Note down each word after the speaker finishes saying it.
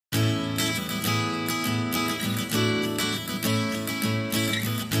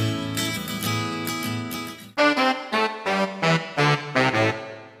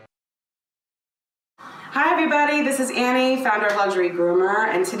everybody, this is Annie, founder of Luxury Groomer,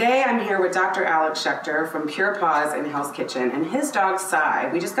 and today I'm here with Dr. Alex Schecter from Pure Paws in Hell's Kitchen and his dog Cy.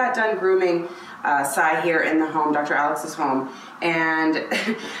 We just got done grooming Cy here in the home, Dr. Alex's home, and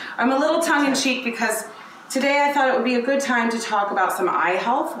I'm a little tongue-in-cheek because today I thought it would be a good time to talk about some eye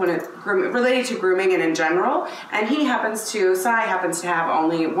health when it's related to grooming and in general, and Cy happens to have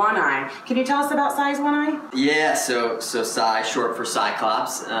only one eye. Can you tell us about Cy's one eye? Yeah, so Cy, short for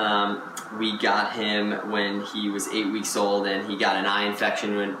Cyclops. We got him when he was 8 weeks old, and he got an eye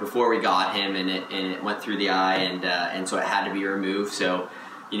infection before we got him, and it went through the eye, and so it had to be removed. So,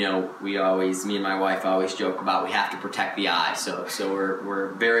 you know, me and my wife always joke about we have to protect the eye. So we're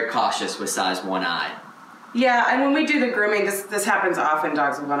very cautious with Cy's one eye. Yeah, and when we do the grooming, this happens often,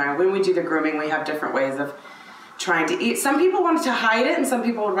 dogs with one eye. When we do the grooming, we have different ways of trying to eat. Some people want to hide it, and some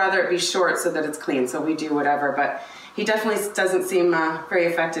people would rather it be short so that it's clean, so we do whatever, but he definitely doesn't seem very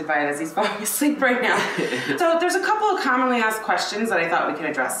affected by it as he's falling asleep right now. So there's a couple of commonly asked questions that I thought we could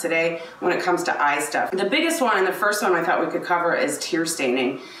address today when it comes to eye stuff. The biggest one and the first one I thought we could cover is tear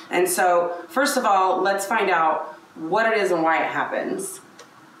staining. And so first of all, let's find out what it is and why it happens.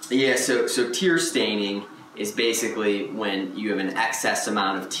 Yeah, so tear staining is basically when you have an excess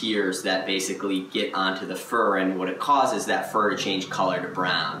amount of tears that basically get onto the fur, and what it causes that fur to change color to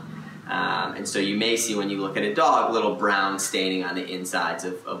brown. And so you may see when you look at a dog little brown staining on the insides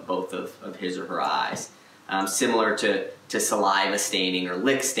of both of his or her eyes. Similar to saliva staining or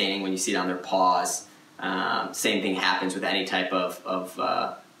lick staining when you see it on their paws. Same thing happens with any type of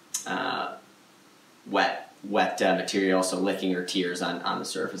wet material, so licking or tears on the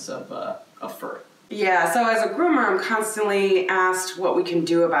surface of fur. Yeah, so as a groomer, I'm constantly asked what we can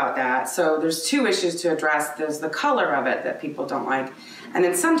do about that. So there's two issues to address. There's the color of it that people don't like. And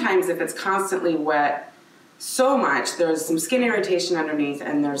then sometimes if it's constantly wet so much, there's some skin irritation underneath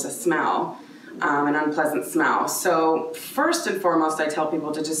and there's a smell, an unpleasant smell. So first and foremost, I tell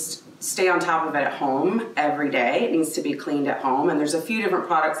people to just stay on top of it at home every day. It needs to be cleaned at home. And there's a few different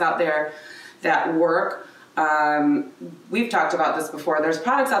products out there that work. We've talked about this before. There's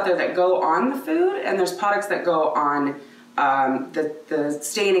products out there that go on the food, and there's products that go on the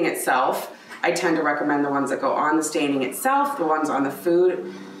staining itself. I tend to recommend the ones that go on the staining itself, the ones on the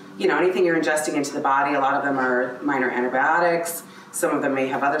food. You know, anything you're ingesting into the body, a lot of them are minor antibiotics. Some of them may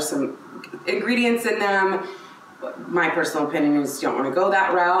have some ingredients in them. My personal opinion is you don't want to go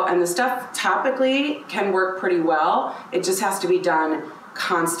that route. And the stuff topically can work pretty well. It just has to be done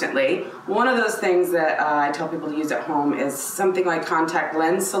constantly. One of those things that I tell people to use at home is something like contact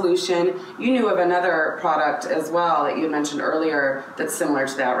lens solution. You knew of another product as well that you had mentioned earlier that's similar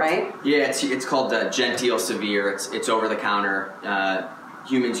to that, right? Yeah, it's called Genteel Severe. It's over the counter.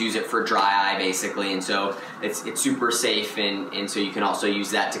 Humans use it for dry eye basically, and so it's super safe, and so you can also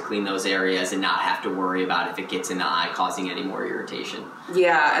use that to clean those areas and not have to worry about if it gets in the eye causing any more irritation.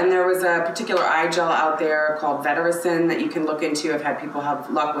 Yeah, and there was a particular eye gel out there called Vetericin that you can look into. I've had people have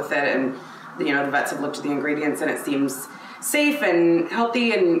luck with it, and you know, the vets have looked at the ingredients and it seems safe and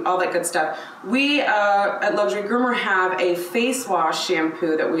healthy and all that good stuff. We at Luxury Groomer have a face wash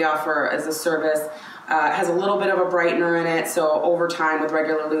shampoo that we offer as a service. It has a little bit of a brightener in it, so over time with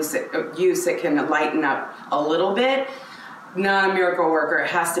regular use it can lighten up a little bit. Not a miracle worker. It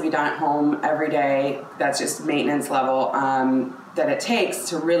has to be done at home every day. That's just maintenance level that it takes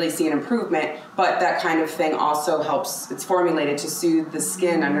to really see an improvement, but that kind of thing also helps. It's formulated to soothe the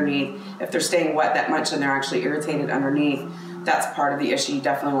skin underneath. If they're staying wet that much and they're actually irritated underneath, that's part of the issue you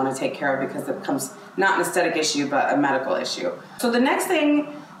definitely want to take care of, because it becomes not an aesthetic issue but a medical issue. So the next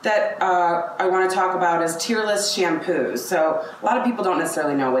thing that I want to talk about is tearless shampoos. So a lot of people don't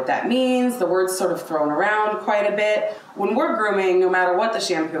necessarily know what that means. The word's sort of thrown around quite a bit. When we're grooming, no matter what the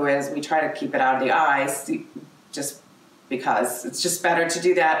shampoo is, we try to keep it out of the eyes, just because it's just better to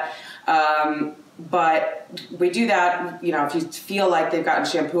do that. But we do that, you know, if you feel like they've gotten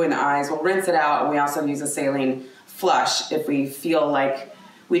shampoo in the eyes, we'll rinse it out, and we also use a saline flush if we feel like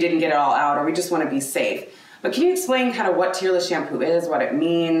we didn't get it all out or we just want to be safe. But can you explain kind of what tearless shampoo is, what it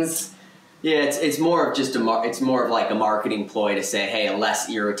means? Yeah, it's more of just it's more of like a marketing ploy to say, hey, a less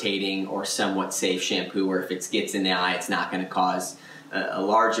irritating or somewhat safe shampoo, where if it gets in the eye, it's not going to cause a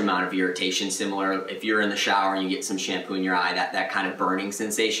large amount of irritation. Similar if you're in the shower and you get some shampoo in your eye, that kind of burning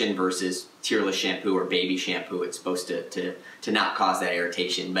sensation, versus tearless shampoo or baby shampoo, it's supposed to not cause that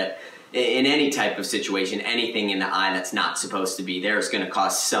irritation. But in any type of situation, anything in the eye that's not supposed to be there is going to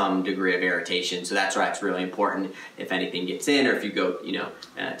cause some degree of irritation. So that's why it's really important, if anything gets in, or if you go, you know,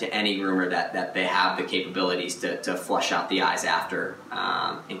 to any groomer, that they have the capabilities to flush out the eyes after,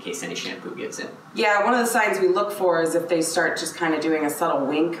 in case any shampoo gets in. Yeah, one of the signs we look for is if they start just kind of doing a subtle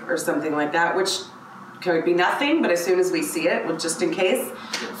wink or something like that, which could be nothing, but as soon as we see it, we'll just in case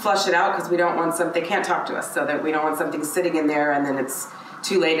flush it out, because we don't want something, they can't talk to us, so that we don't want something sitting in there and then it's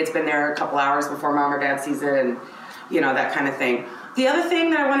too late, it's been there a couple hours before mom or dad sees it, and that kind of thing. The other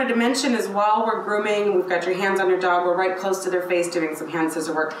thing that I wanted to mention is while we're grooming, we've got your hands on your dog, we're right close to their face doing some hand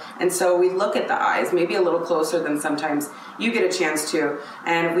scissor work, and so we look at the eyes, maybe a little closer than sometimes you get a chance to,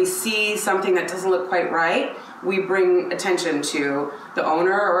 and if we see something that doesn't look quite right, we bring attention to the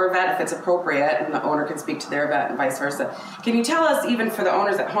owner or a vet if it's appropriate, and the owner can speak to their vet and vice versa. Can you tell us, even for the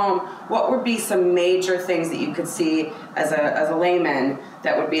owners at home, what would be some major things that you could see as a layman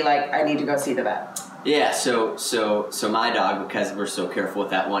that would be like, I need to go see the vet? Yeah, so my dog, because we're so careful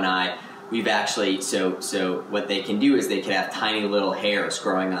with that one eye, we've actually, so what they can do is they can have tiny little hairs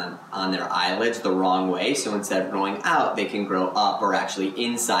growing on their eyelids the wrong way. So instead of growing out, they can grow up or actually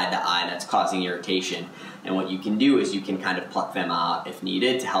inside the eye, and that's causing irritation. And what you can do is you can kind of pluck them out if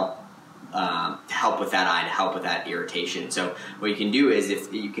needed to help with that eye, to help with that irritation. So what you can do is,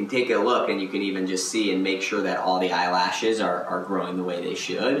 if you can take a look and you can even just see and make sure that all the eyelashes are growing the way they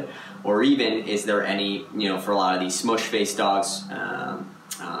should, or even is there any, for a lot of these smush face dogs,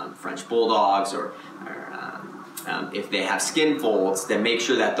 French bulldogs, or if they have skin folds, then make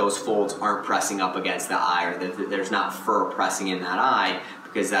sure that those folds aren't pressing up against the eye, or that there's not fur pressing in that eye,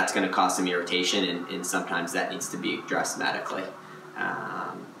 because that's going to cause some irritation, and sometimes that needs to be addressed medically.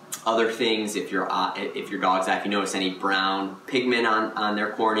 Other things, if your dog's eye, if you notice any brown pigment on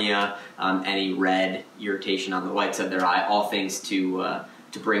their cornea, any red irritation on the whites of their eye, all things to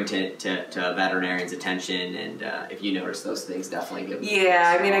bring to a veterinarian's attention, and if you notice those things, definitely give them.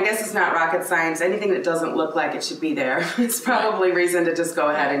 Yeah, I mean, I guess it's not rocket science. Anything that doesn't look like it should be there, it's probably reason to just go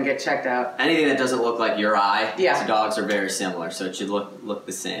ahead and get checked out. Anything that doesn't look like your eye, yeah. Dogs are very similar, so it should look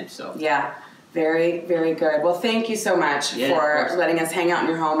the same. So yeah. Very, very good. Well, thank you so much for letting us hang out in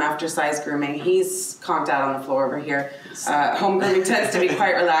your home after size grooming. He's conked out on the floor over here. Home grooming tends to be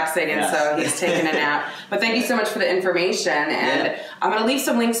quite relaxing, and so he's taking a nap. But thank you so much for the information. And I'm going to leave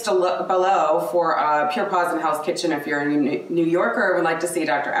some links below for Pure Paws and Hell's Kitchen if you're a New Yorker and would like to see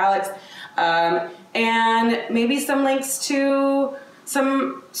Dr. Alex. And maybe some links to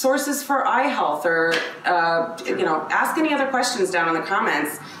some sources for eye health, or ask any other questions down in the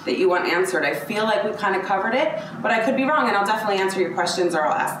comments that you want answered. I feel like we kind of covered it, but I could be wrong, and I'll definitely answer your questions, or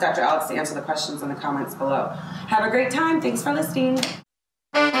I'll ask Dr. Alex to answer the questions in the comments below. Have a great time. Thanks for listening.